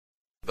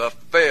The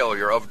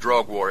failure of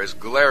drug war is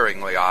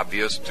glaringly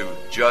obvious to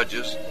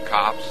judges,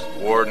 cops,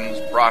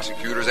 wardens,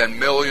 prosecutors, and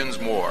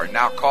millions more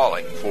now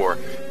calling for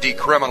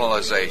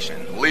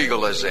decriminalization,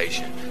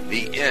 legalization,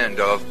 the end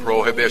of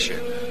prohibition.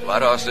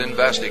 Let us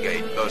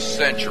investigate the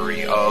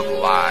century of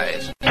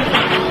lies.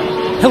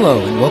 Hello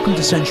and welcome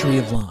to Century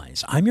of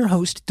Lies. I'm your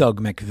host, Doug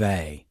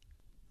McVeigh.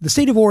 The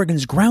state of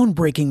Oregon's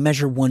groundbreaking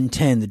Measure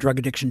 110, the Drug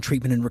Addiction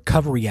Treatment and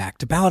Recovery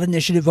Act, a ballot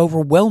initiative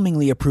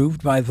overwhelmingly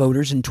approved by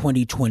voters in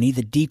 2020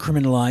 that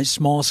decriminalized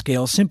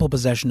small-scale, simple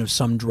possession of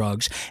some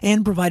drugs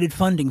and provided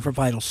funding for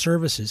vital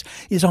services,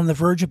 is on the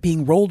verge of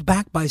being rolled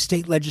back by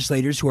state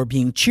legislators who are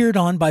being cheered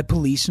on by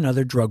police and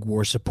other drug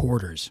war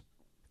supporters.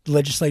 The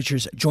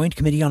legislature's Joint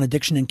Committee on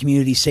Addiction and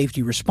Community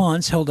Safety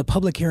Response held a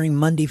public hearing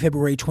Monday,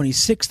 February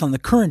 26th on the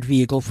current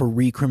vehicle for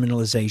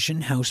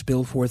recriminalization, House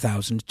Bill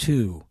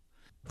 4002.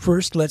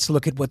 First, let's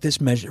look at what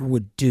this measure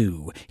would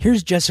do.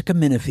 Here's Jessica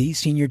Minifie,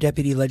 Senior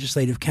Deputy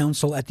Legislative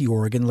Counsel at the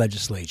Oregon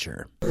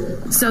Legislature.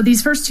 So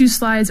these first two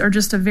slides are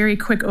just a very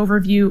quick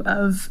overview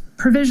of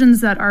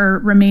provisions that are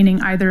remaining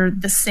either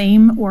the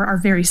same or are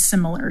very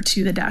similar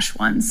to the Dash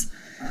 1s.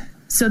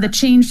 So the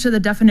change to the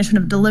definition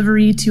of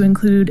delivery to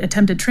include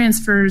attempted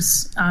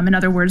transfers, in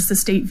other words, the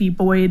state v.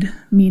 Boyd,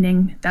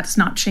 meaning that's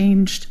not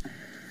changed.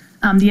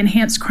 The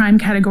enhanced crime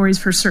categories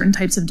for certain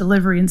types of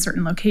delivery in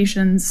certain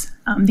locations.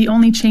 The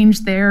only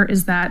change there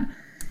is that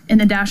in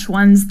the Dash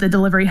 1s, the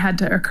delivery had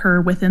to occur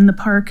within the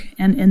park,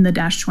 and in the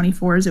Dash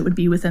 24s, it would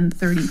be within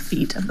 30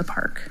 feet of the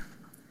park.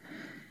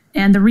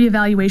 And the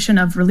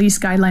reevaluation of release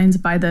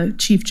guidelines by the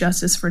Chief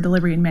Justice for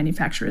delivery and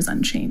manufacture is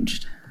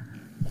unchanged.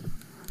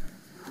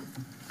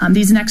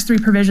 These next three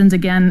provisions,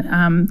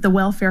 again, the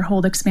welfare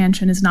hold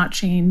expansion is not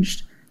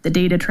changed, the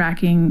data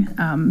tracking,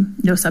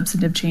 no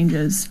substantive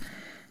changes.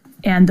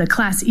 And the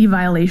Class E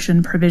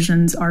violation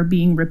provisions are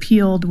being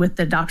repealed with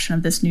the adoption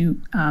of this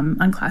new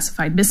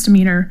unclassified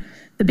misdemeanor.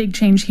 The big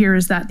change here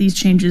is that these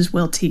changes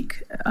will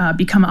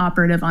become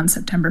operative on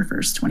September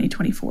 1st,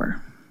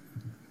 2024.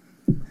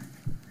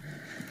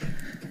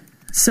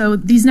 So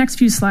these next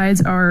few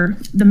slides are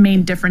the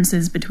main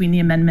differences between the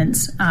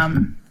amendments.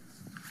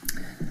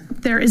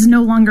 There is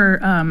no longer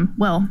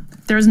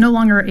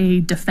a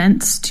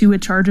defense to a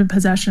charge of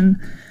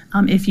possession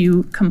if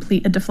you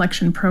complete a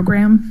deflection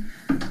program.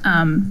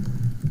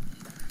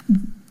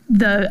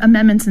 The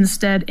amendments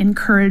instead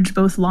encourage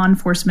both law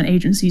enforcement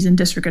agencies and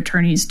district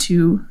attorneys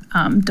to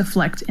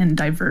deflect and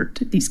divert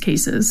these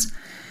cases.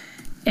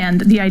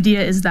 And the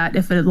idea is that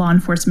if a law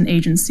enforcement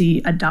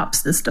agency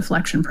adopts this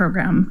deflection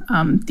program,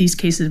 these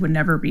cases would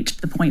never reach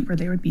the point where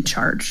they would be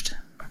charged.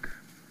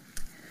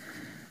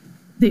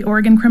 The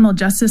Oregon Criminal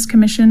Justice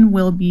Commission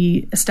will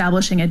be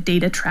establishing a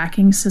data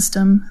tracking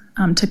system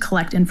to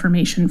collect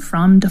information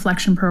from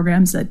deflection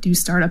programs that do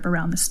start up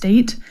around the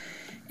state.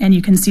 And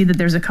you can see that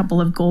there's a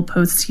couple of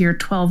goalposts here,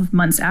 12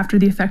 months after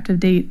the effective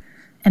date.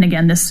 And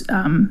again, this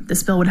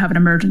bill would have an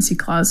emergency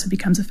clause, so it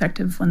becomes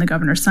effective when the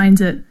governor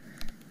signs it.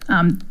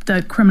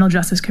 The Criminal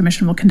Justice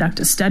Commission will conduct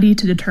a study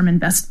to determine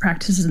best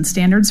practices and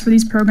standards for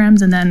these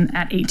programs. And then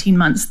at 18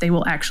 months, they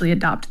will actually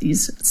adopt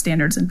these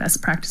standards and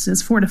best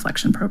practices for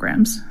deflection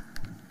programs.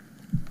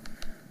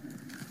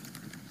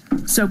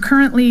 So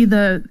currently,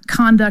 the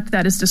conduct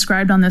that is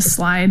described on this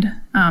slide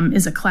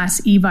is a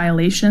Class E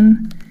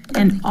violation,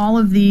 and all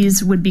of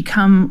these would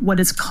become what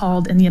is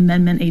called in the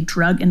amendment a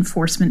drug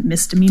enforcement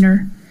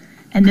misdemeanor,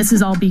 and this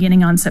is all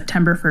beginning on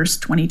September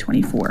 1st,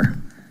 2024.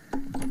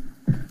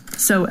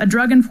 So a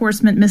drug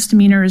enforcement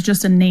misdemeanor is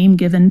just a name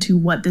given to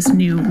what this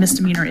new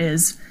misdemeanor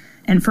is,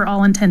 and for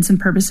all intents and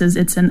purposes,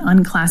 it's an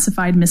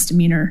unclassified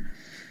misdemeanor,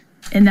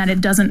 in that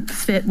it doesn't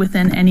fit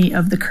within any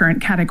of the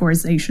current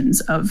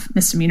categorizations of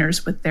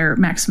misdemeanors with their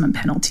maximum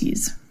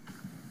penalties.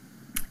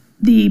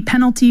 The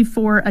penalty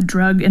for a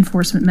drug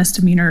enforcement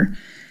misdemeanor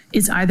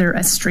is either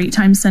a straight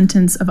time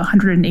sentence of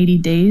 180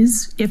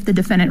 days if the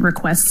defendant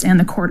requests and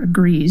the court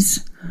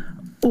agrees,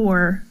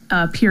 or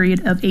a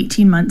period of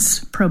 18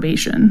 months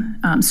probation,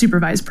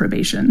 supervised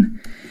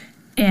probation.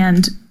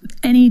 And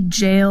any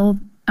jail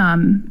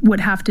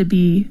would have to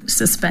be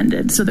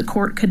suspended, so the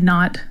court could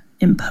not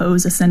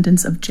impose a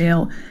sentence of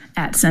jail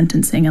at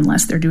sentencing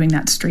unless they're doing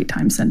that straight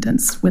time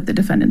sentence with the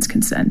defendant's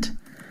consent.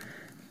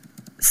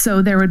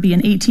 So there would be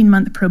an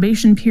 18-month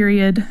probation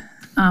period.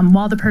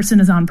 While the person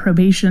is on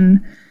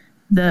probation,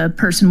 the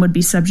person would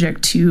be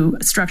subject to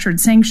structured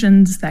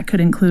sanctions that could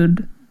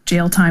include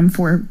jail time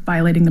for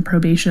violating the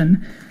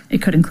probation.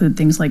 It could include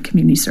things like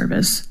community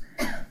service.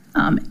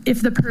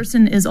 If the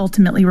person is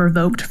ultimately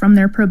revoked from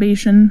their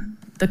probation,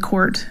 the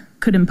court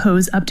could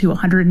impose up to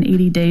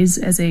 180 days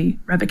as a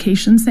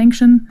revocation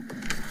sanction.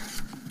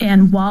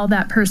 And while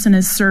that person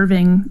is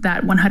serving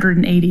that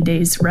 180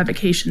 days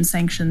revocation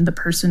sanction, the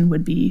person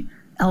would be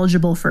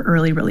eligible for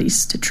early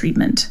release to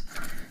treatment.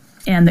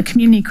 And the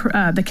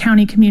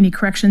county community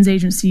corrections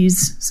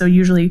agencies, so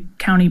usually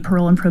county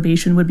parole and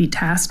probation, would be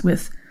tasked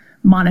with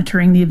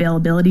monitoring the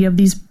availability of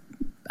these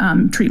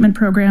treatment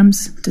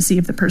programs to see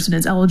if the person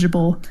is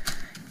eligible.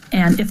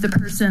 And if the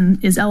person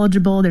is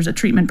eligible, there's a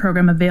treatment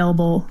program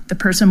available, the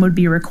person would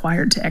be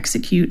required to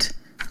execute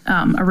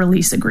a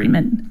release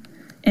agreement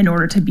in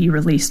order to be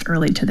released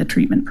early to the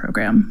treatment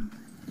program.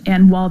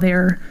 And while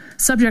they're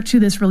subject to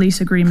this release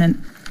agreement,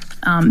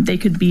 they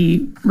could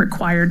be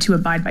required to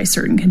abide by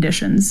certain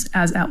conditions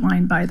as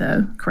outlined by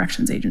the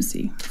corrections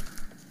agency.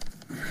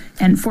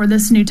 And for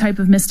this new type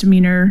of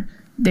misdemeanor,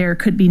 there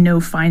could be no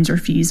fines or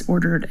fees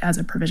ordered as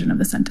a provision of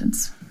the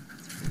sentence.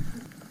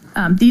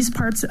 These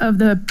parts of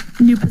the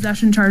new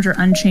possession charge are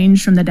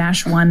unchanged from the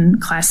 -1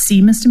 Class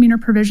C misdemeanor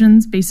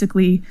provisions.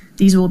 Basically,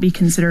 these will be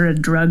considered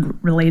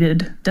a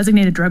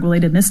designated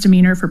drug-related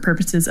misdemeanor for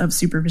purposes of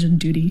supervision,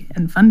 duty,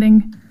 and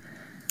funding.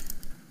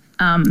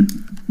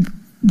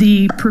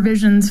 The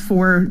provisions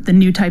for the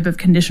new type of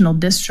conditional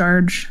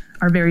discharge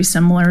are very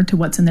similar to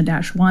what's in the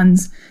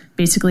 -1s.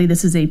 Basically,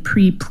 this is a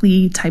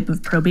pre-plea type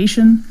of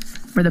probation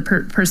where the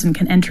person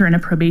can enter in a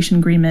probation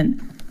agreement,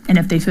 and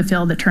if they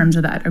fulfill the terms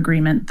of that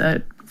agreement,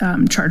 the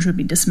charge would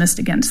be dismissed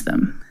against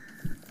them.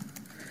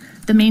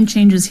 The main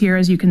changes here,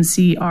 as you can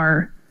see,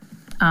 are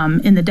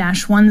in the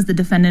 -1s, the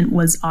defendant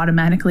was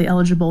automatically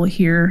eligible.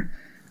 Here,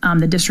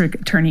 the district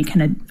attorney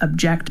can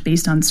object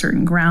based on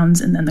certain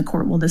grounds, and then the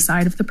court will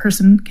decide if the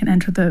person can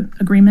enter the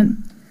agreement.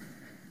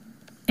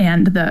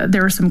 And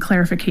there was some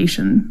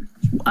clarification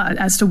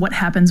as to what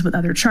happens with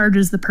other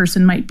charges the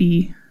person might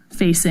be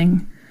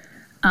facing.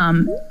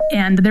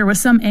 And there was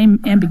some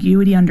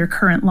ambiguity under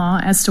current law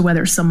as to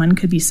whether someone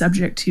could be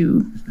subject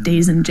to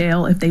days in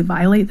jail if they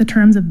violate the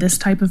terms of this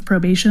type of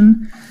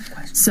probation.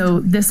 So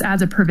this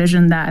adds a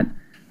provision that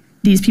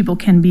these people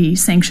can be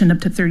sanctioned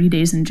up to 30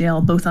 days in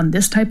jail, both on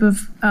this type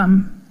of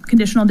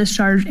conditional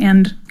discharge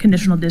and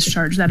conditional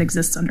discharge that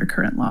exists under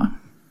current law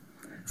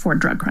for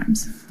drug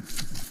crimes.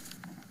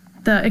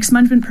 The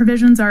expungement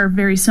provisions are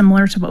very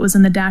similar to what was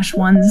in the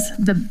 -1s.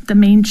 The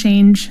main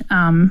change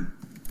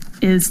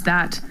is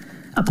that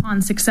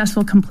upon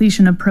successful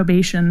completion of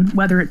probation,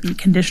 whether it be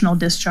conditional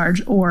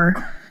discharge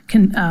or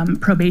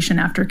probation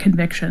after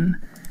conviction,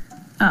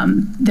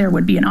 there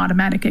would be an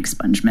automatic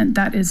expungement.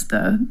 That is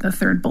the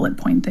third bullet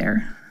point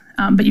there.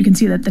 But you can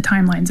see that the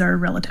timelines are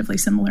relatively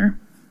similar.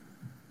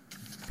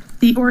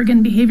 The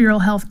Oregon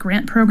Behavioral Health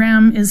Grant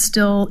Program is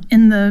still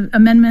in the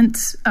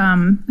amendment.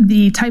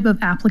 The type of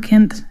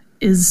applicant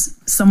is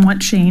somewhat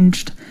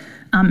changed.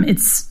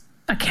 It's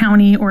a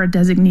county or a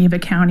designee of a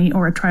county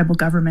or a tribal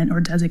government or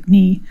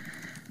designee.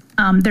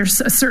 There's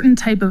a certain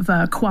type of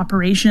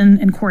cooperation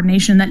and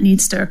coordination that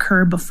needs to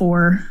occur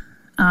before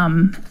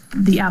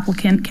the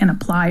applicant can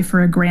apply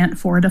for a grant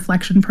for a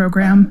deflection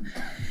program.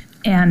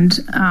 And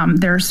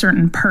there are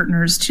certain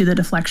partners to the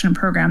deflection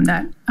program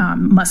that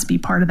must be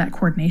part of that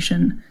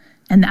coordination,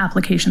 and the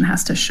application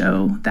has to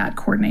show that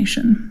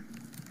coordination.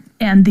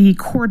 And the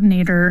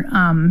coordinator,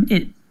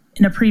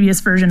 in a previous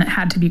version, it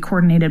had to be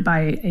coordinated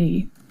by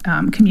a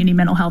community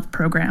mental health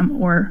program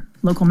or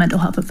local mental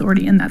health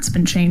authority, and that's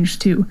been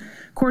changed to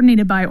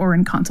coordinated by or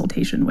in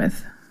consultation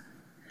with.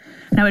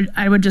 And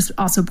I would just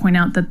also point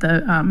out that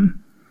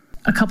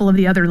a couple of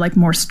the other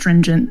more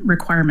stringent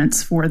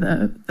requirements for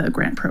the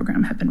grant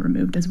program have been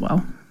removed as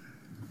well.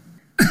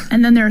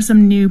 And then there are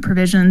some new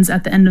provisions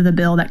at the end of the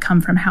bill that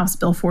come from House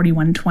Bill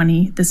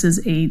 4120. This is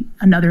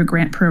another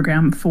grant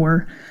program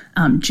for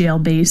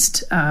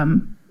jail-based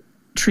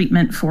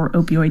treatment for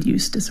opioid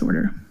use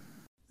disorder.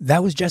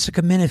 That was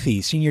Jessica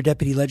Minifie, Senior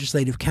Deputy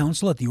Legislative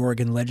Counsel at the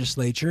Oregon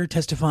Legislature,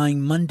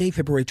 testifying Monday,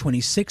 February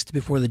 26th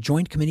before the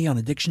Joint Committee on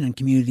Addiction and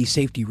Community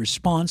Safety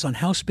Response on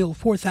House Bill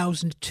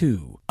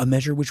 4002, a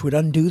measure which would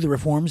undo the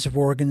reforms of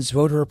Oregon's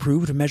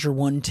voter-approved Measure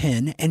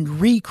 110 and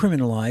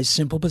recriminalize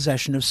simple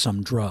possession of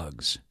some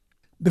drugs.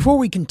 Before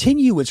we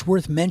continue, it's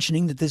worth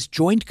mentioning that this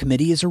Joint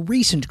Committee is a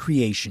recent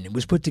creation. It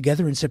was put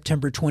together in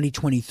September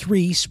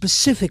 2023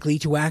 specifically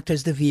to act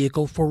as the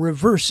vehicle for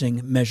reversing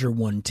Measure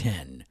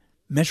 110.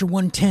 Measure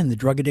 110, the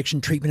Drug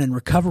Addiction Treatment and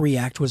Recovery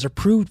Act, was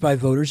approved by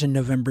voters in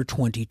November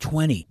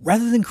 2020.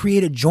 Rather than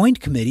create a joint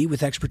committee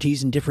with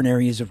expertise in different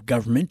areas of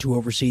government to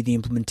oversee the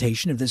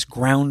implementation of this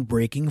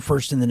groundbreaking,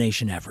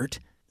 first-in-the-nation effort,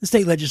 the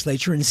state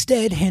legislature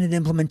instead handed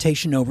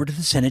implementation over to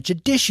the Senate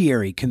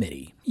Judiciary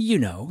Committee. You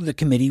know, the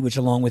committee which,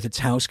 along with its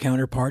House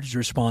counterpart, is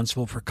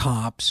responsible for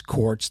cops,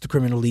 courts, the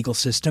criminal legal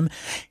system,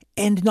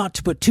 and, not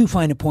to put too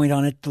fine a point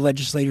on it, the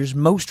legislators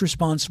most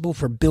responsible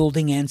for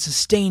building and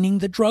sustaining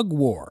the drug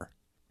war.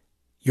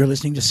 You're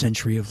listening to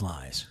Century of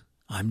Lies.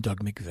 I'm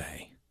Doug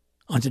McVeigh.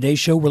 On today's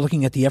show, we're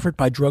looking at the effort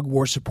by drug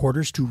war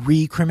supporters to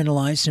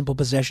recriminalize simple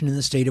possession in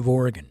the state of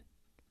Oregon.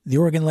 The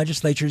Oregon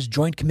Legislature's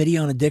Joint Committee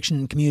on Addiction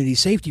and Community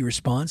Safety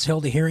Response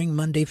held a hearing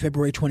Monday,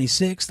 February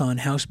 26th on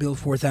House Bill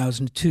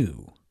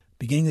 4002.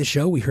 Beginning the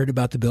show, we heard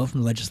about the bill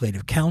from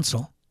Legislative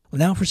Counsel. Well,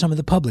 now for some of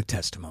the public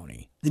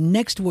testimony. The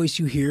next voice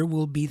you hear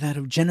will be that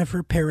of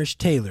Jennifer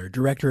Parrish-Taylor,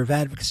 Director of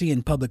Advocacy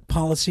and Public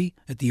Policy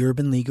at the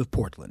Urban League of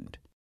Portland.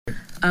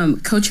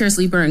 Co-chairs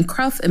Lieber and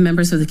Kruff and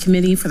members of the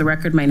committee, for the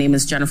record, my name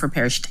is Jennifer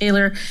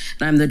Parrish-Taylor,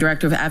 and I'm the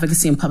Director of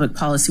Advocacy and Public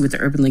Policy with the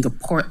Urban League of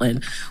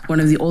Portland,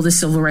 one of the oldest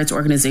civil rights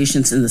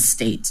organizations in the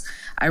state.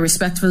 I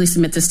respectfully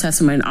submit this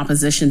testimony in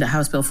opposition to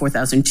House Bill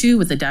 4002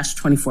 with the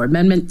 -24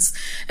 amendments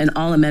and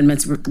all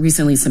amendments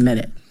recently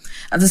submitted.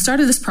 At the start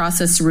of this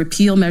process to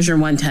repeal Measure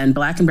 110,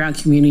 Black and Brown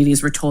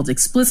communities were told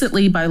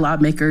explicitly by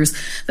lawmakers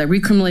that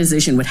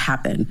recriminalization would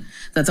happen,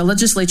 that the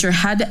legislature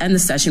had to end the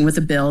session with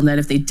a bill, and that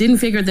if they didn't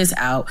figure this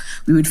out,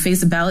 we would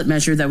face a ballot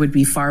measure that would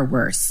be far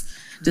worse.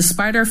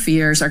 Despite our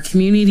fears, our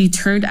community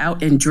turned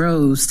out in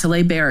droves to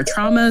lay bare our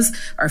traumas,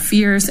 our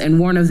fears, and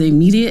warn of the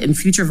immediate and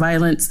future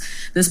violence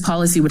this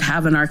policy would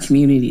have on our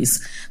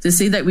communities. To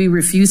say that we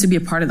refuse to be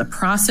a part of the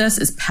process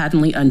is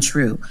patently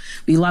untrue.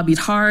 We lobbied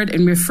hard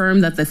and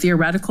reaffirmed that the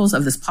theoreticals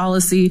of this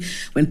policy,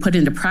 when put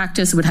into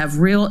practice, would have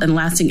real and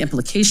lasting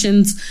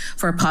implications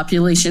for a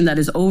population that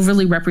is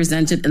overly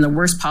represented in the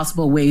worst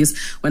possible ways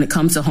when it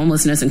comes to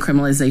homelessness and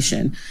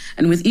criminalization.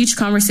 And with each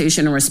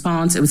conversation and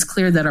response, it was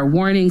clear that our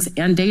warnings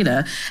and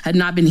data had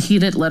not been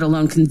heeded, let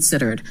alone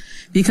considered.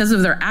 Because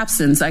of their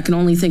absence, I can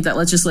only think that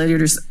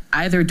legislators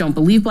either don't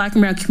believe Black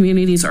and Brown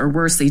communities, or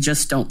worse, they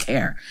just don't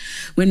care.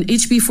 With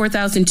HB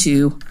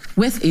 4002,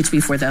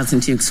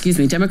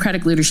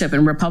 Democratic leadership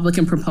and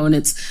Republican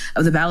proponents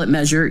of the ballot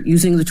measure,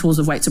 using the tools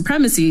of white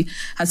supremacy,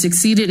 have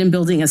succeeded in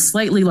building a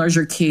slightly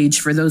larger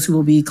cage for those who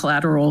will be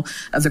collateral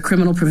of the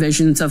criminal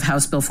provisions of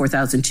House Bill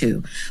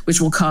 4002,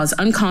 which will cause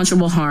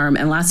unconscionable harm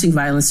and lasting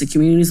violence to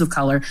communities of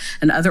color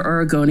and other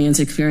Oregonians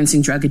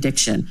experiencing drug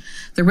addiction.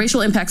 The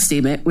racial impact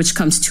statement, which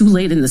comes too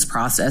late in this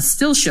process,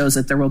 still shows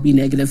that there will be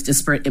negative,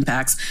 disparate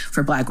impacts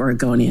for Black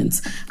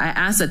Oregonians. I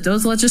ask that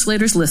those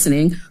legislators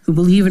listening who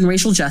believe in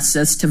racial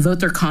justice to vote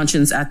their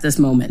conscience at this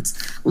moment.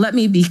 Let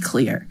me be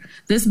clear.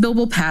 This bill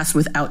will pass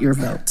without your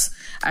votes.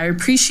 I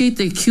appreciate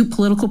the acute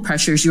political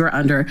pressures you are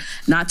under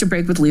not to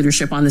break with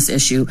leadership on this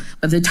issue,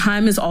 but the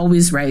time is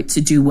always right to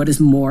do what is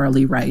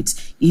morally right,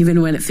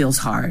 even when it feels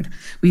hard.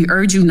 We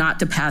urge you not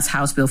to pass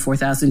House Bill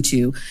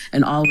 4002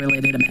 and all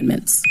related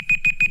amendments.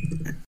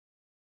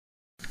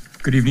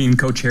 Good evening,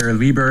 Co-Chair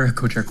Lieber,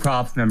 Co-Chair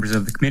Croft, members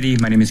of the committee.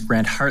 My name is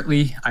Grant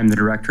Hartley. I'm the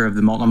director of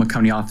the Multnomah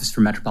County Office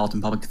for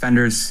Metropolitan Public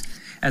Defenders.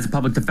 As a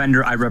public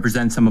defender, I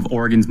represent some of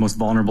Oregon's most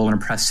vulnerable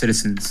and oppressed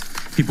citizens,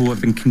 people who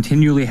have been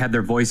continually had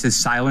their voices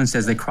silenced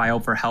as they cry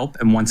out for help,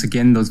 and once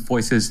again, those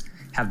voices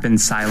have been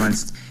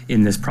silenced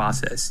in this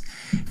process.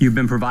 You've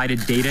been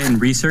provided data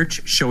and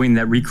research showing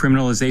that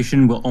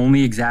recriminalization will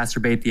only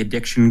exacerbate the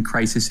addiction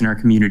crisis in our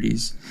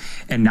communities.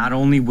 And not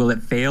only will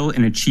it fail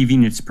in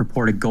achieving its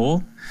purported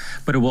goal,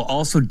 but it will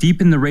also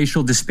deepen the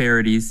racial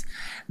disparities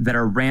that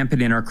are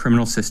rampant in our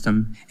criminal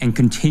system and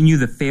continue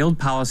the failed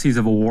policies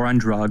of a war on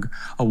drug,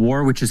 a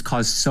war which has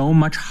caused so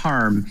much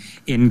harm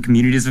in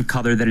communities of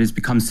color that it has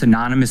become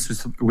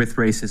synonymous with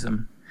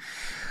racism.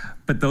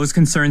 But those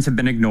concerns have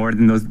been ignored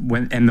and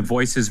the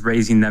voices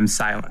raising them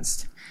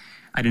silenced.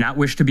 I do not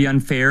wish to be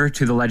unfair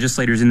to the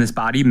legislators in this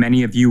body.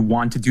 Many of you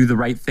want to do the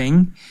right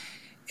thing,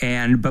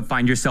 but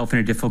find yourself in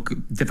a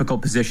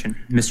difficult position.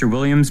 Mr.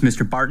 Williams,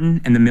 Mr.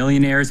 Barton, and the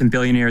millionaires and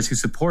billionaires who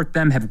support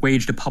them have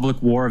waged a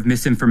public war of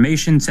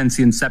misinformation since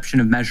the inception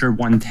of Measure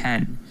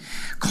 110,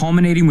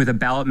 culminating with a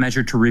ballot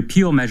measure to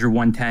repeal Measure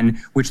 110,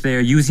 which they are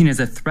using as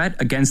a threat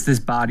against this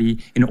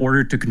body in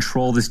order to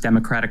control this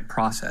democratic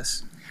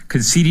process.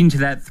 Conceding to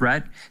that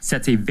threat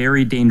sets a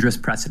very dangerous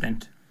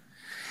precedent.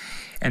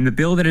 And the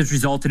bill that has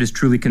resulted is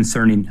truly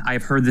concerning. I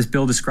have heard this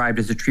bill described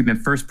as a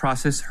treatment first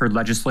process, heard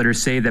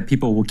legislators say that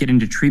people will get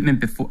into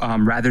treatment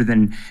rather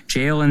than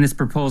jail in this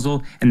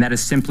proposal, and that is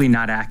simply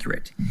not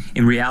accurate.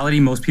 In reality,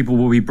 most people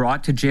will be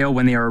brought to jail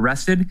when they are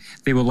arrested.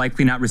 They will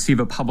likely not receive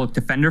a public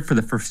defender for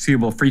the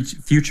foreseeable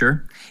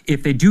future.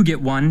 If they do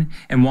get one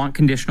and want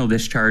conditional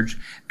discharge,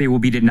 they will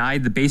be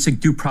denied the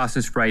basic due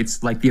process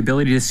rights, like the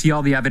ability to see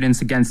all the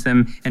evidence against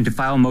them and to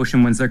file a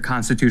motion when their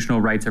constitutional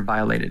rights are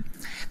violated.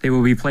 They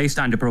will be placed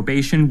onto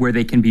probation, where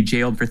they can be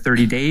jailed for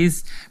 30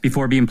 days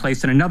before being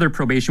placed on another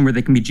probation where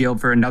they can be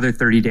jailed for another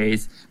 30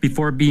 days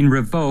before being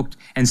revoked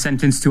and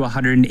sentenced to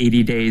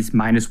 180 days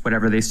minus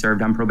whatever they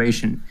served on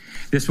probation.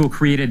 This will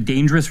create a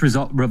dangerous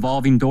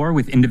revolving door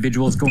with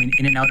individuals going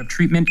in and out of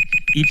treatment,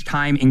 each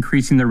time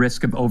increasing the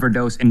risk of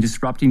overdose and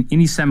disrupting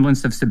any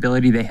semblance of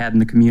stability they had in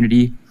the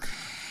community.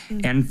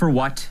 And for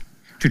what?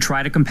 To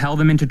try to compel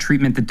them into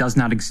treatment that does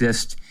not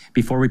exist.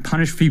 Before we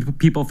punish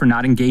people for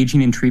not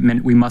engaging in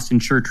treatment, we must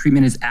ensure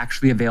treatment is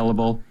actually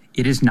available.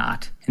 It is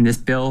not, and this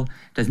bill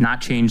does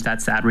not change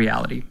that sad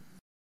reality.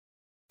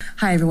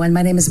 Hi, everyone.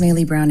 My name is Mae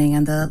Lee Browning.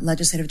 I'm the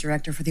Legislative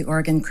Director for the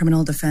Oregon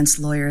Criminal Defense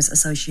Lawyers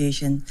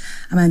Association.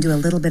 I'm going to do a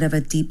little bit of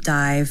a deep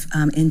dive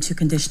into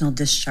conditional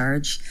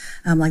discharge.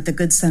 Like the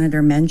good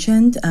senator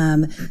mentioned,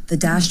 the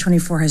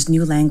 -24 has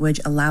new language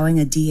allowing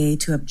a DA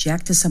to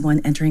object to someone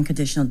entering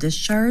conditional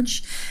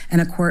discharge,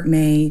 and a court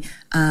may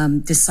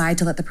decide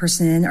to let the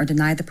person in or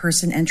deny the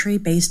person entry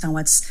based on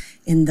what's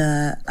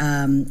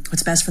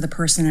best for the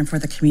person and for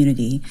the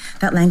community.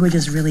 That language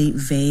is really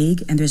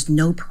vague, and there's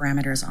no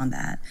parameters on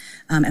that.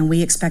 And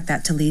we expect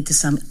that to lead to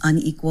some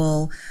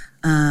unequal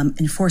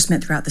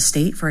enforcement throughout the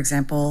state. For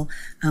example,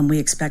 we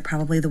expect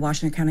probably the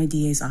Washington County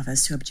DA's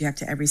office to object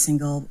to every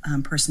single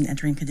person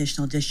entering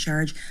conditional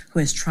discharge who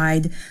has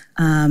tried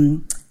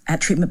at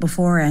treatment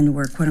before and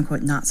were quote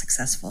unquote not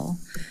successful.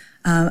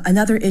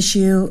 Another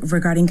issue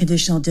regarding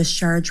conditional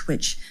discharge,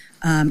 which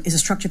is a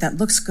structure that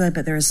looks good,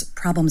 but there's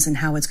problems in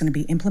how it's going to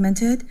be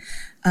implemented,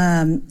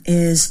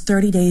 is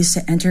 30 days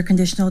to enter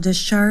conditional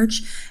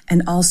discharge,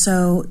 and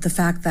also the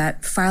fact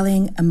that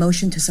filing a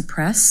motion to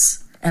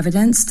suppress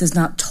evidence does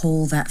not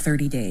toll that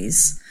 30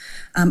 days.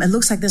 It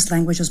looks like this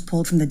language was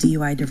pulled from the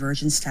DUI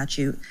diversion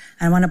statute.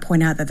 And I want to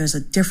point out that there's a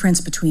difference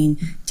between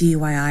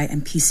DUI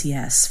and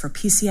PCS. For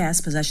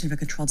PCS, possession of a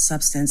controlled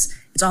substance,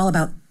 it's all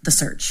about the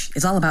search.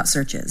 It's all about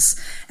searches.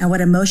 And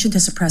what a motion to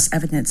suppress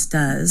evidence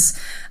does,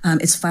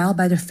 it's filed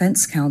by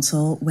defense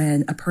counsel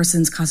when a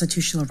person's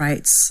constitutional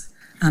rights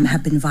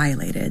have been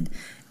violated.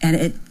 And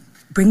it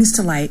brings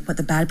to light what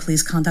the bad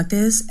police conduct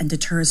is and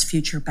deters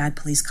future bad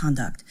police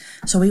conduct.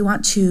 So we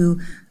want to,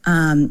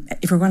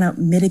 if we're going to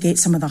mitigate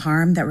some of the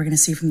harm that we're going to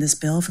see from this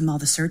bill, from all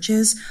the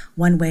searches,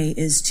 one way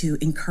is to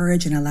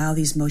encourage and allow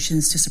these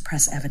motions to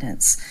suppress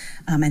evidence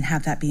and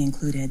have that be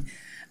included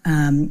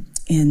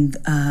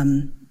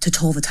to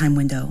toll the time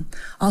window.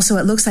 Also,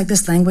 it looks like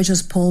this language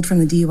was pulled from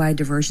the DUI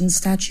diversion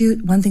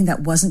statute. One thing that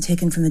wasn't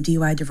taken from the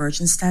DUI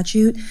diversion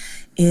statute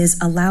is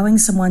allowing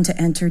someone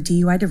to enter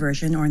DUI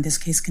diversion, or in this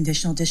case,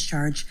 conditional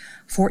discharge,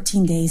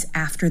 14 days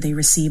after they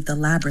receive the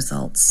lab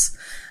results.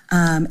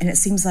 And it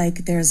seems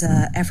like there's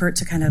an effort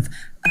to kind of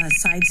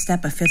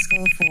sidestep a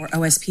fiscal for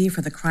OSP,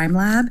 for the crime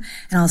lab.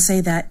 And I'll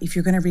say that if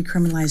you're going to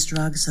recriminalize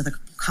drugs, so the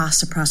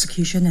cost of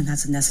prosecution, and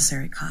that's a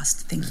necessary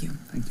cost. Thank you.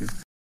 Thank you.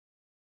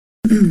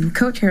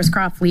 Co-chairs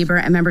Croft, Lieber,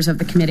 and members of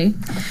the committee.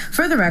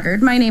 For the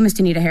record, my name is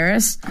Danita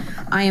Harris.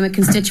 I am a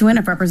constituent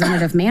of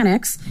Representative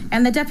Mannix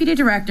and the Deputy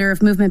Director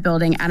of Movement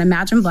Building at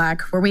Imagine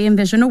Black, where we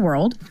envision a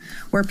world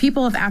where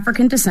people of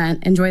African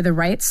descent enjoy the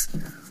rights,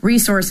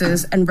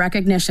 resources, and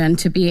recognition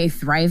to be a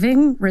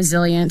thriving,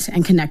 resilient,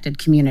 and connected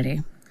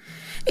community.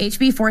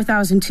 HB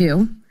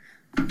 4002,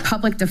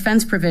 public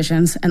defense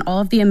provisions, and all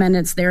of the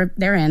amendments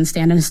therein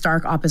stand in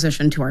stark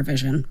opposition to our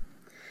vision.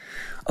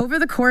 Over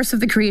the course of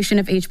the creation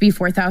of HB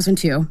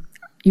 4002,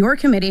 your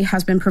committee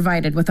has been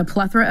provided with a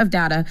plethora of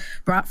data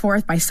brought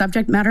forth by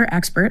subject matter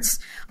experts,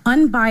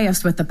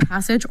 unbiased with the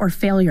passage or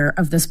failure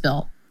of this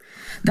bill.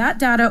 That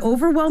data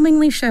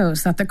overwhelmingly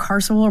shows that the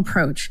carceral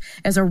approach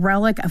is a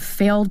relic of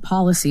failed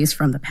policies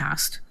from the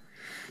past.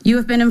 You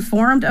have been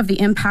informed of the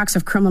impacts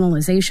of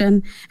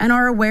criminalization and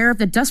are aware of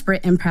the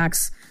desperate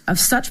impacts of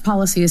such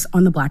policies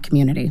on the Black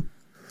community.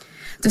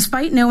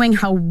 Despite knowing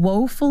how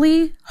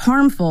woefully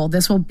harmful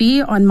this will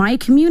be on my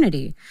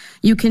community,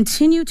 you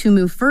continue to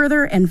move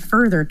further and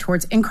further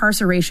towards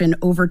incarceration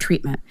over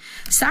treatment,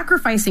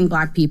 sacrificing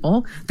Black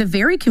people, the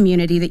very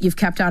community that you've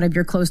kept out of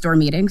your closed-door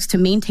meetings, to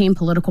maintain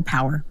political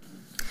power.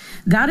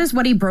 That is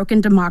what a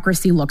broken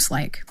democracy looks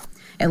like.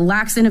 It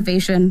lacks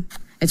innovation.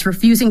 It's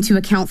refusing to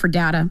account for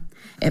data.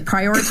 It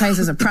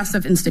prioritizes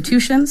oppressive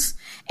institutions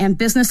and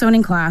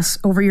business-owning class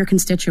over your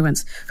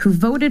constituents who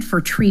voted for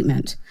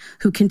treatment,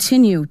 who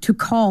continue to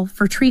call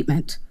for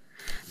treatment.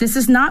 This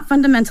is not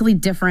fundamentally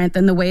different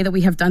than the way that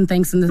we have done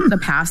things in the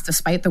past,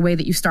 despite the way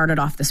that you started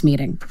off this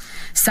meeting.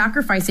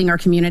 Sacrificing our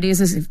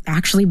communities is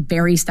actually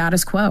very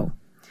status quo.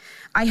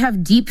 I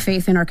have deep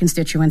faith in our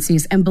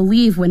constituencies and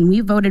believe when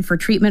we voted for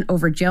treatment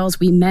over jails,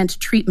 we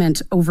meant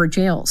treatment over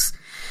jails.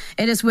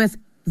 It is with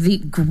the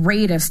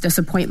greatest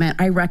disappointment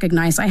I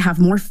recognize I have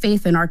more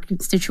faith in our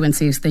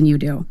constituencies than you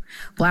do.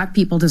 Black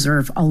people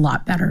deserve a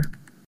lot better.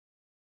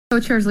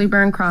 Co-chairs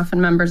Lieber and Croft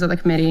and members of the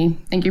committee,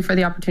 thank you for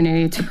the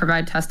opportunity to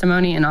provide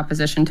testimony in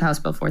opposition to House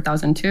Bill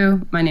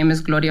 4002. My name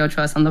is Gloria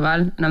Ochoa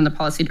Sandoval, and I'm the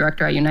policy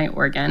director at Unite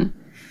Oregon.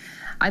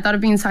 I thought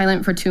of being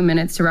silent for 2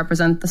 minutes to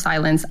represent the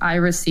silence I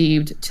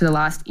received to the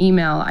last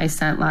email I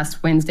sent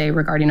last Wednesday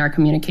regarding our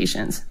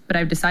communications, but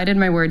I've decided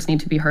my words need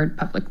to be heard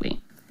publicly.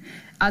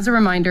 As a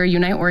reminder,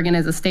 Unite Oregon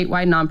is a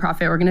statewide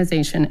nonprofit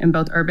organization in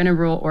both urban and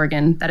rural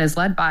Oregon that is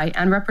led by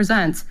and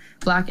represents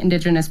Black,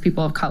 Indigenous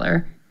people of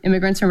color,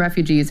 immigrants and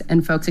refugees,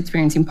 and folks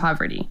experiencing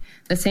poverty,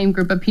 the same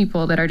group of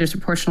people that are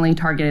disproportionately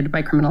targeted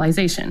by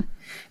criminalization.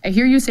 I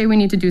hear you say we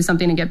need to do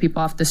something to get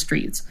people off the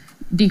streets,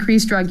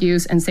 decrease drug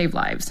use, and save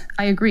lives.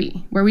 I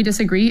agree. Where we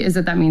disagree is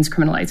that means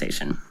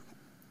criminalization.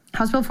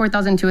 House Bill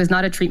 4002 is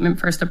not a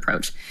treatment-first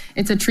approach.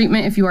 It's a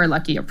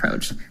treatment-if-you-are-lucky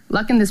approach.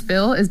 Luck in this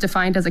bill is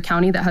defined as a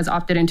county that has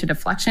opted into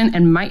deflection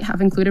and might have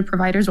included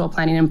providers while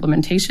planning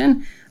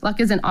implementation. Luck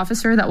is an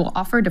officer that will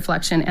offer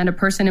deflection and a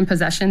person in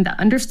possession that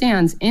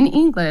understands in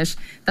English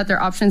that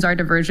their options are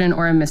diversion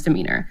or a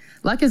misdemeanor.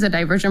 Luck is a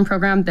diversion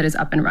program that is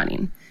up and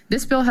running.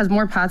 This bill has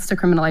more paths to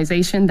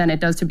criminalization than it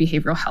does to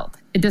behavioral health.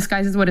 It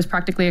disguises what is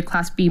practically a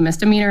Class B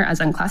misdemeanor as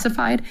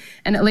unclassified,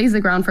 and it lays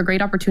the ground for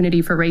great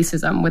opportunity for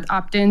racism with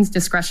opt-ins,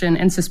 discretion,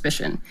 and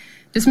suspicion.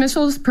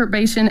 Dismissals,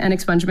 probation, and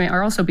expungement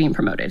are also being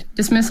promoted.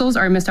 Dismissals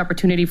are a missed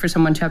opportunity for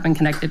someone to have been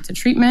connected to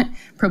treatment.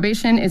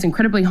 Probation is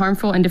incredibly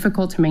harmful and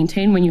difficult to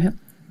maintain when you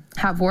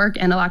have work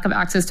and a lack of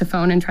access to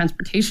phone and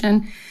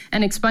transportation.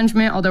 And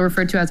expungement, although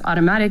referred to as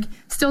automatic,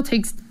 still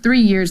takes 3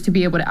 years to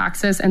be able to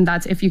access, and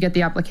that's if you get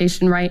the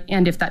application right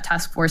and if that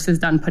task force is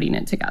done putting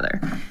it together.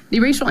 The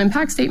racial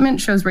impact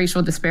statement shows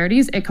racial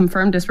disparities. It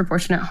confirmed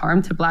disproportionate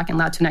harm to Black and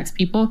Latinx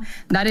people.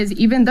 That is,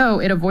 even though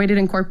it avoided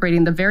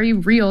incorporating the very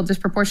real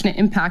disproportionate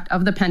impact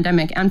of the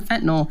pandemic and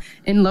fentanyl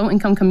in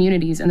low-income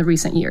communities in the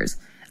recent years.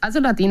 As a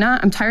Latina,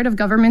 I'm tired of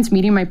governments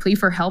meeting my plea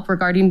for help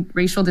regarding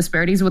racial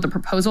disparities with a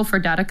proposal for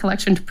data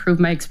collection to prove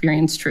my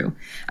experience true.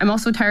 I'm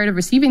also tired of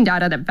receiving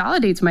data that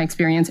validates my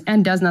experience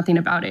and does nothing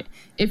about it.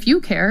 If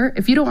you care,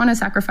 if you don't want to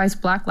sacrifice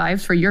Black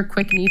lives for your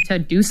quick need to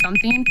do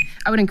something,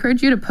 I would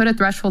encourage you to put a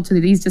threshold to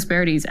these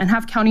disparities and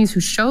have counties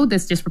who show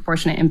this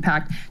disproportionate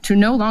impact to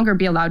no longer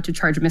be allowed to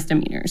charge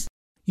misdemeanors.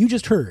 You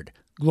just heard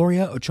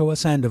Gloria Ochoa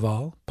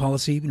Sandoval,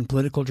 Policy and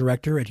Political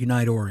Director at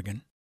Unite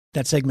Oregon.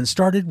 That segment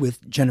started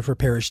with Jennifer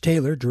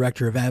Parrish-Taylor,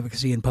 Director of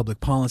Advocacy and Public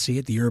Policy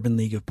at the Urban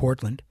League of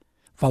Portland,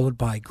 followed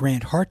by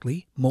Grant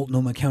Hartley,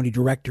 Multnomah County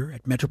Director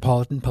at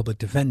Metropolitan Public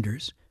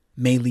Defenders,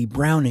 Mae Lee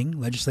Browning,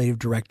 Legislative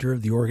Director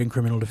of the Oregon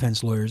Criminal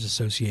Defense Lawyers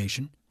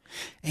Association,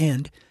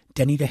 and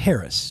Danita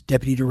Harris,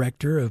 Deputy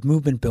Director of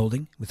Movement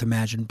Building with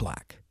Imagine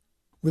Black.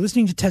 We're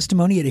listening to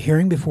testimony at a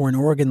hearing before an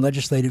Oregon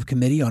Legislative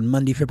Committee on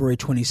Monday, February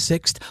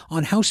 26th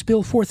on House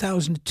Bill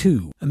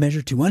 4002, a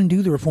measure to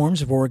undo the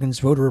reforms of Oregon's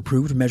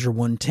voter-approved Measure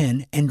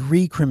 110 and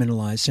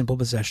recriminalize simple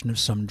possession of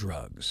some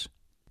drugs.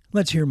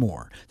 Let's hear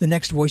more. The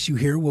next voice you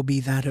hear will be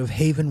that of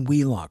Haven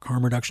Wheelock,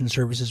 Harm Reduction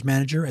Services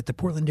Manager at the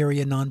Portland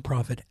area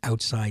nonprofit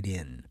Outside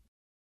In.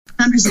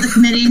 Members of the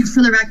committee,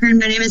 for the record,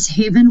 my name is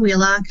Haven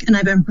Wheelock, and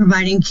I've been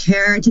providing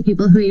care to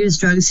people who use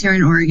drugs here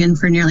in Oregon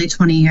for nearly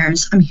 20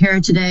 years. I'm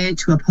here today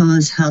to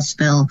oppose House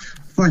Bill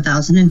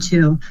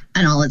 4002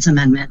 and all its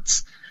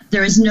amendments.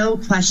 There is no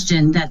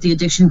question that the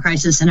addiction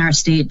crisis in our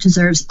state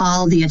deserves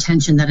all the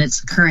attention that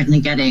it's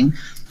currently getting.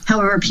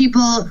 However,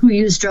 people who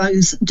use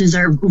drugs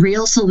deserve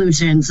real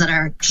solutions that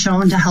are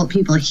shown to help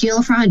people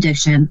heal from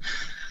addiction,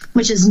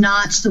 which is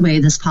not the way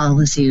this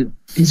policy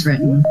is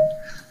written.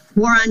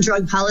 War on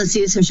drug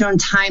policies have shown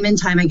time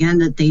and time again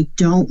that they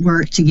don't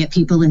work to get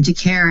people into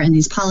care, and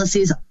these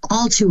policies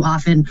all too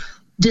often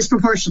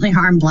disproportionately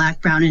harm Black,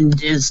 brown, and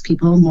Indigenous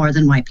people more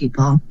than white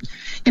people.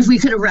 If we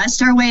could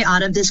arrest our way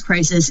out of this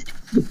crisis,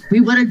 we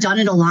would have done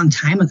it a long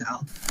time ago.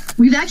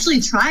 We've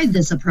actually tried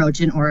this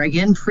approach in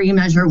Oregon,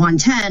 pre-Measure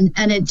 110,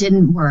 and it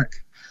didn't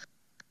work.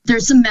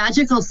 There's some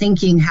magical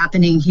thinking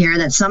happening here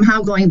that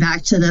somehow going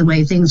back to the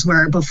way things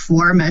were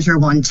before Measure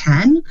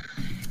 110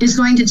 is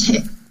going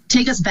to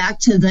take us back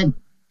to the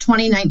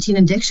 2019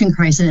 addiction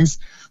crisis.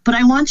 But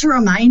I want to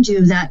remind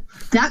you that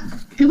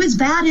it was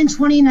bad in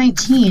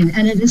 2019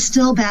 and it is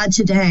still bad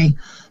today.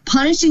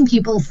 Punishing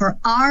people for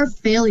our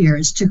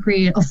failures to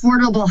create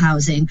affordable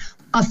housing,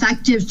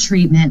 effective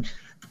treatment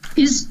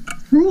is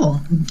cruel.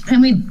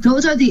 And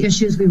those are the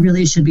issues we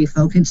really should be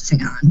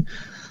focusing on.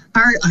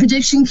 Our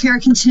addiction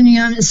care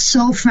continuum is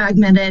so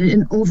fragmented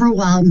and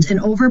overwhelmed and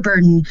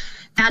overburdened.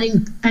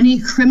 Adding any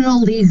criminal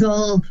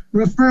legal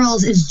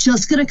referrals is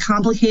just going to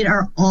complicate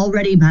our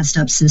already messed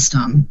up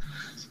system.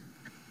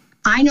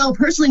 I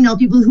personally know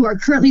people who are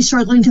currently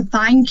struggling to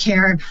find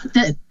care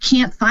that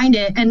can't find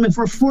it. And if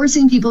we're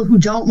forcing people who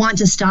don't want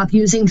to stop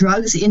using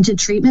drugs into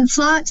treatment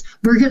slots,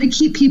 we're going to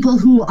keep people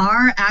who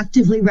are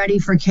actively ready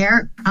for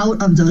care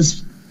out of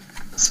those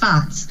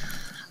spots.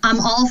 I'm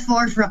all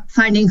for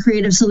finding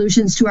creative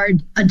solutions to our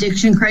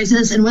addiction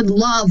crisis and would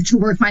love to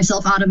work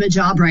myself out of a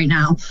job right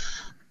now.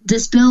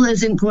 This bill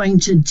isn't going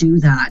to do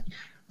that.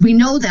 We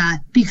know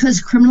that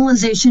because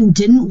criminalization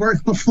didn't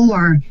work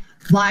before.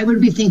 Why would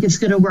we think it's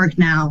going to work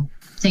now?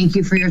 Thank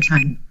you for your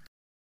time.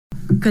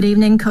 Good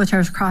evening,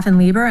 Co-Chairs Croft and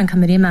Lieber and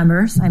committee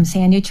members. I'm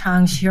Sandy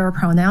Chung, she, her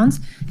pronouns,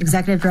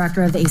 Executive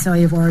Director of the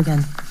ACLU of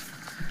Oregon.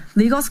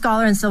 Legal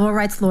scholar and civil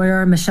rights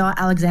lawyer Michelle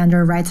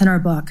Alexander writes in her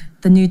book,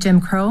 The New Jim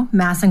Crow,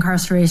 Mass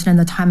Incarceration in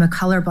the Time of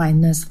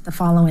Colorblindness, the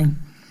following.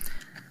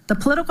 The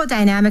political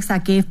dynamics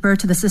that gave birth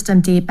to the system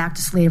date back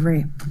to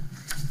slavery.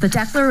 The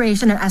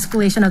declaration and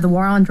escalation of the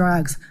war on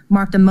drugs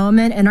marked a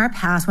moment in our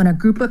past when a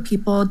group of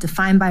people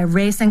defined by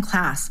race and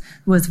class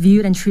was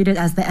viewed and treated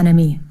as the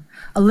enemy.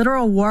 A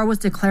literal war was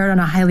declared on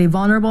a highly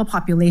vulnerable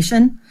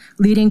population,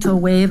 leading to a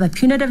wave of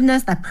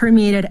punitiveness that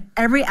permeated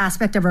every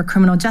aspect of our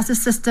criminal justice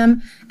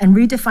system and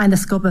redefined the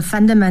scope of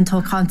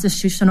fundamental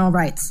constitutional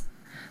rights.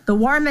 The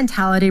war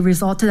mentality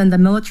resulted in the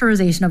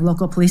militarization of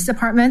local police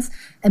departments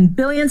and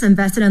billions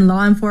invested in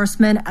law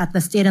enforcement at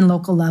the state and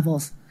local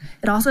levels.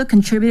 It also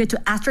contributed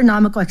to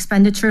astronomical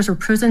expenditures for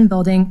prison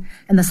building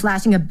and the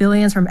slashing of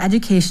billions from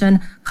education,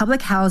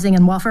 public housing,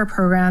 and welfare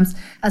programs,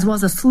 as well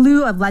as a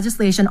slew of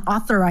legislation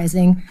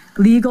authorizing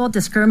legal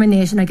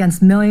discrimination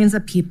against millions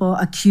of people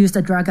accused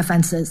of drug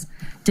offenses,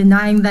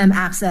 denying them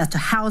access to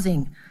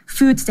housing,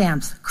 food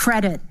stamps,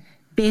 credit,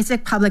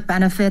 basic public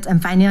benefits,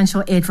 and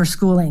financial aid for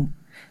schooling.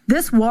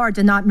 This war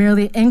did not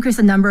merely increase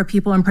the number of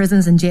people in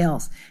prisons and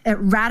jails. It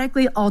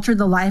radically altered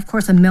the life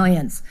course of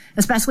millions,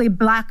 especially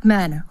Black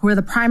men, who were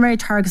the primary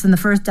targets in the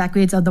first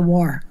decades of the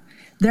war.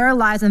 Their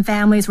lives and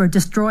families were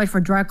destroyed for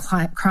drug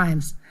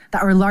crimes.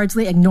 that were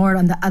largely ignored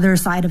on the other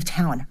side of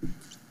town.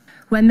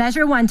 When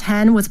Measure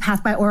 110 was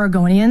passed by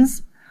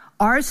Oregonians,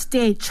 our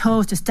state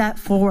chose to step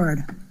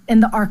forward in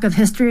the arc of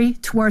history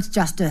towards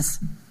justice.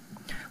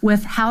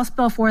 With House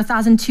Bill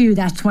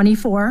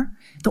 4002-24,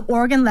 the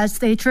Oregon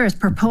Legislature is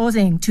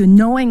proposing to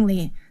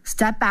knowingly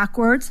step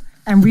backwards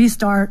and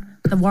restart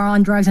the war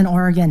on drugs in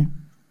Oregon.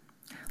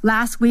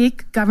 Last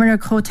week, Governor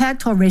Kotek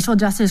told racial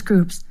justice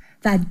groups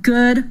that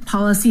good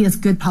policy is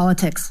good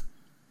politics.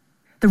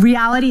 The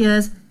reality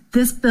is,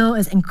 this bill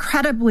is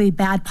incredibly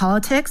bad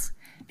politics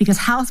because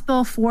House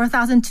Bill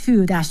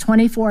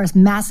 4002-24 is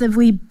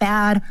massively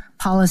bad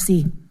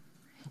policy.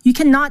 You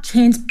cannot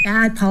change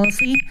bad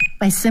policy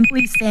by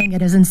simply saying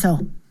it isn't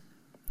so.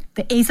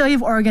 The ACLU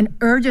of Oregon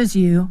urges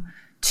you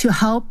to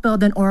help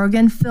build an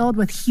Oregon filled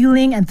with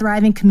healing and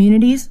thriving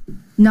communities,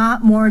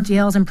 not more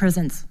jails and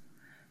prisons.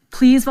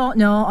 Please vote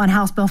no on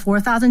House Bill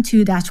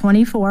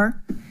 4002-24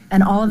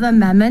 and all of the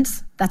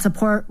amendments that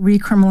support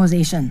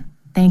recriminalization.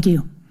 Thank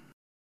you.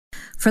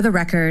 For the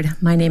record,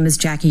 my name is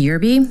Jackie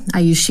Yerby. I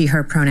use she,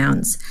 her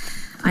pronouns.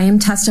 I am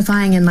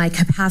testifying in my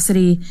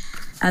capacity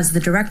as the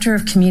Director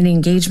of Community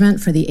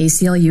Engagement for the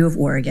ACLU of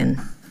Oregon.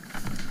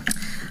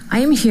 I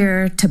am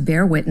here to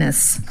bear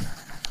witness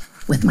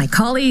with my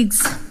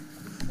colleagues,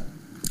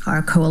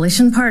 our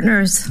coalition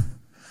partners,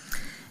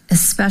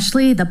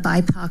 especially the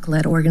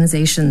BIPOC-led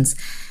organizations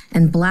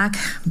and Black,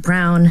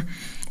 Brown,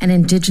 and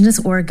Indigenous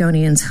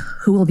Oregonians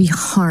who will be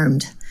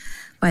harmed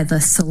by the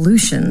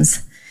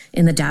solutions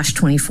in the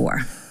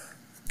 -24.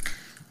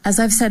 As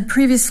I've said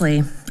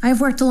previously,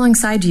 I've worked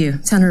alongside you,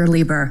 Senator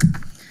Lieber,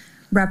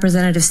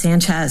 Representative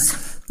Sanchez,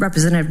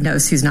 Representative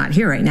Nose, who's not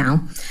here right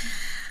now.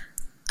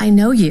 I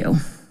know you,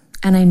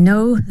 and I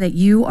know that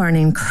you are in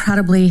an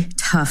incredibly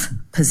tough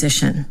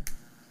position.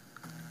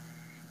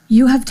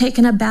 You have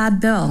taken a bad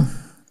bill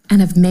and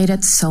have made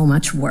it so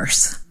much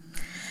worse.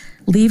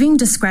 Leaving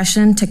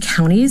discretion to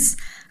counties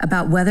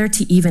about whether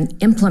to even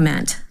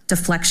implement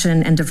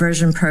deflection and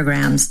diversion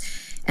programs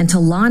and to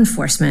law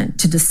enforcement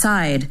to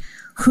decide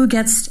who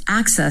gets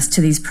access to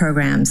these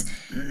programs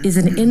is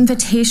an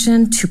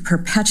invitation to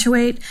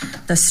perpetuate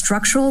the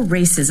structural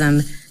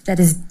racism that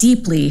is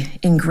deeply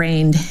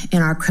ingrained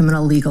in our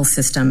criminal legal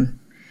system.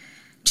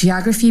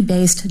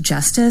 Geography-based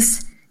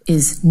justice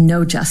is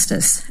no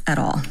justice at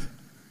all.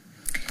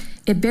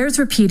 It bears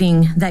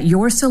repeating that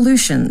your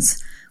solutions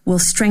will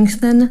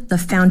strengthen the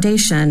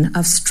foundation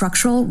of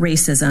structural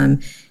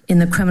racism in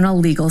the criminal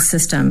legal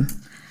system.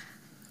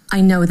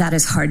 I know that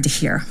is hard to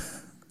hear.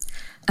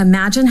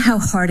 Imagine how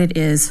hard it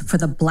is for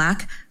the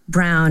Black,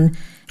 Brown,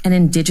 and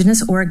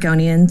Indigenous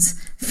Oregonians,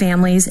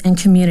 families, and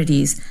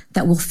communities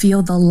that will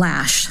feel the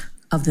lash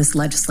of this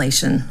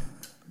legislation.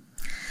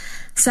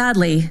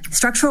 Sadly,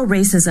 structural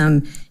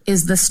racism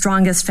is the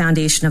strongest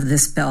foundation of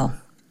this bill.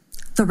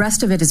 The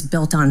rest of it is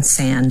built on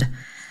sand.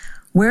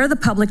 Where are the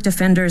public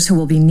defenders who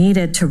will be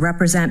needed to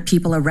represent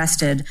people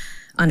arrested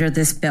under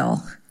this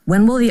bill?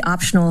 When will the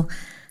optional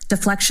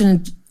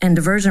deflection and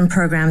diversion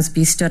programs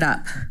be stood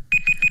up?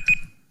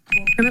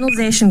 Will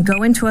criminalization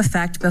go into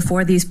effect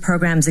before these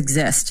programs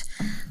exist?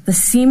 The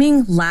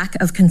seeming lack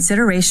of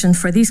consideration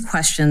for these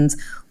questions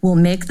will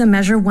make the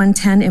Measure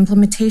 110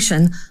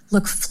 implementation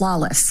look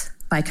flawless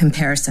by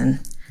comparison.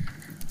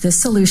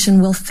 This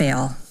solution will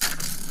fail.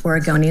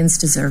 Oregonians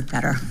deserve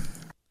better.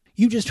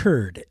 You just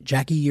heard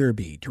Jackie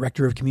Yerby,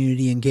 Director of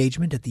Community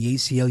Engagement at the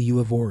ACLU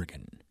of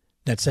Oregon.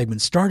 That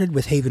segment started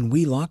with Haven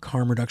Wheelock,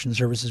 Harm Reduction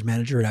Services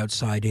Manager at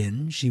Outside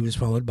In. She was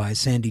followed by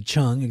Sandy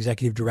Chung,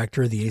 Executive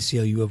Director of the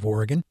ACLU of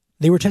Oregon.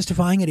 They were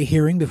testifying at a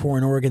hearing before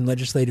an Oregon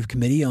Legislative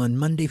Committee on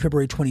Monday,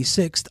 February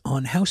 26th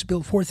on House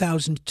Bill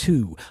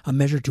 4002, a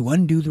measure to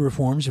undo the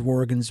reforms of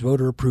Oregon's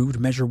voter-approved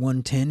Measure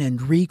 110 and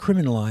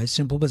recriminalize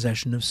simple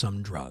possession of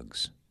some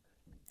drugs.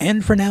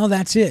 And for now,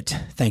 that's it.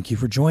 Thank you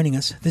for joining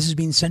us. This has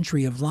been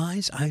Century of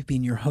Lies. I've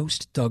been your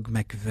host, Doug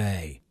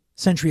McVeigh.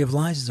 Century of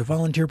Lies is a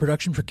volunteer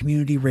production for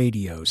community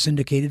radio,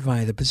 syndicated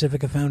via the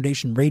Pacifica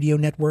Foundation Radio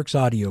Network's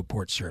audio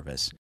port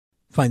service.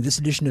 Find this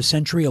edition of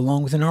Century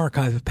along with an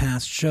archive of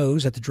past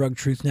shows at the Drug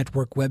Truth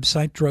Network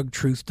website,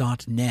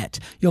 drugtruth.net.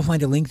 You'll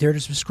find a link there to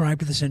subscribe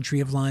to the Century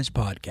of Lies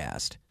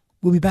podcast.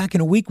 We'll be back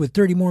in a week with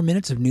 30 more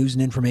minutes of news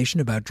and information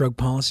about drug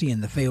policy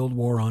and the failed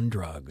war on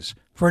drugs.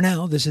 For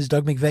now, this is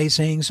Doug McVeigh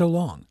saying so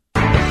long.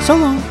 So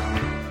long.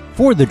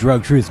 For the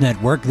Drug Truth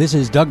Network, this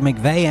is Doug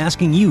McVeigh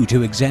asking you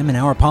to examine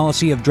our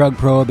policy of drug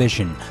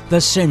prohibition, the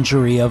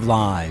Century of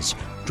Lies.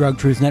 Drug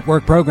Truth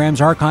Network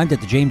programs archived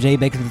at the James A.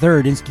 Baker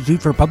III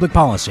Institute for Public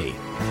Policy.